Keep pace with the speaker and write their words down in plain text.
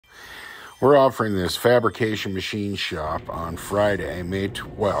We're offering this Fabrication Machine Shop on Friday, May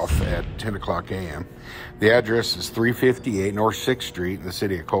 12th at 10 o'clock a.m. The address is 358 North 6th Street in the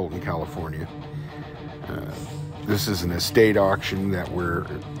city of Colton, California. This is an estate auction that we're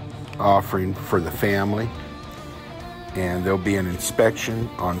offering for the family. And there'll be an inspection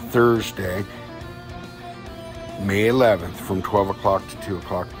on Thursday, May 11th from 12 o'clock to 2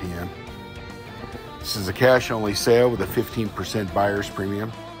 o'clock p.m. This is a cash-only sale with a 15% buyer's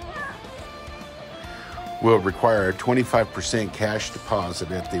premium. We'll require a 25% cash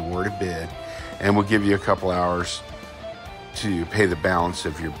deposit at the awarded bid, and we'll give you a couple hours to pay the balance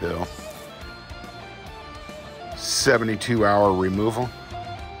of your bill. 72-hour removal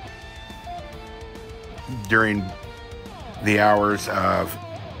during the hours of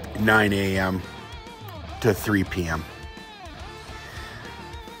 9 a.m. to 3 p.m.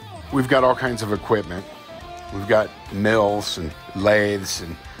 We've got all kinds of equipment. We've got mills and lathes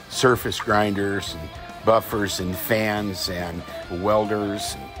and surface grinders and buffers and fans and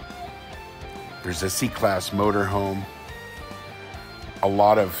welders. There's a C-Class motorhome, a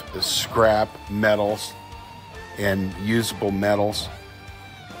lot of scrap metals and usable metals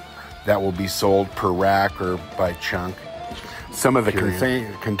that will be sold per rack or by chunk. Some of the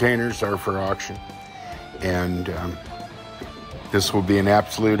containers are for auction, and this will be an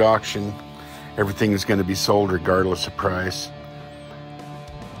absolute auction. Everything is going to be sold regardless of price.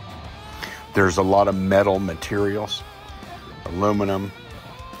 There's a lot of metal materials, aluminum,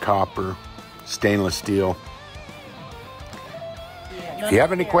 copper, stainless steel. If you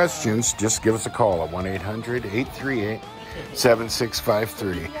have any questions, just give us a call at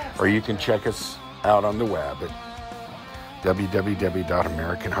 1-800-838-7653, or you can check us out on the web at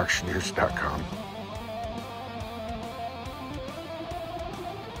www.americanauctioneers.com.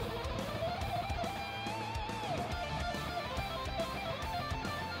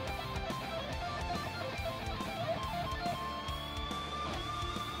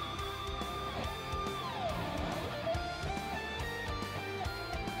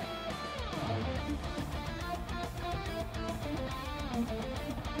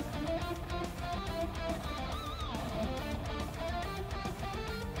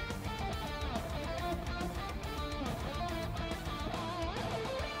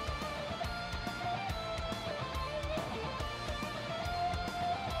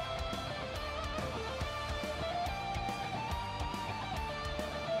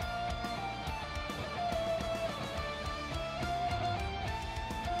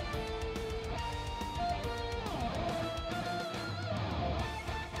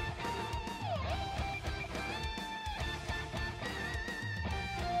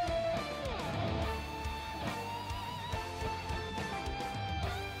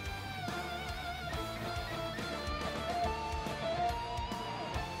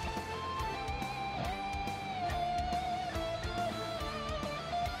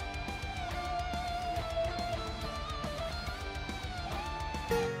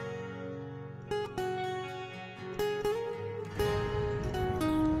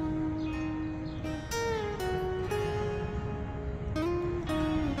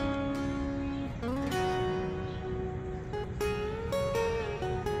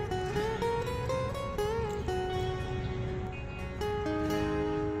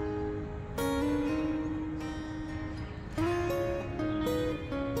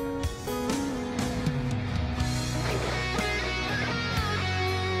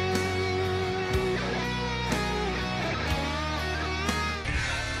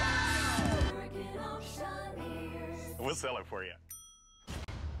 We'll sell it for you.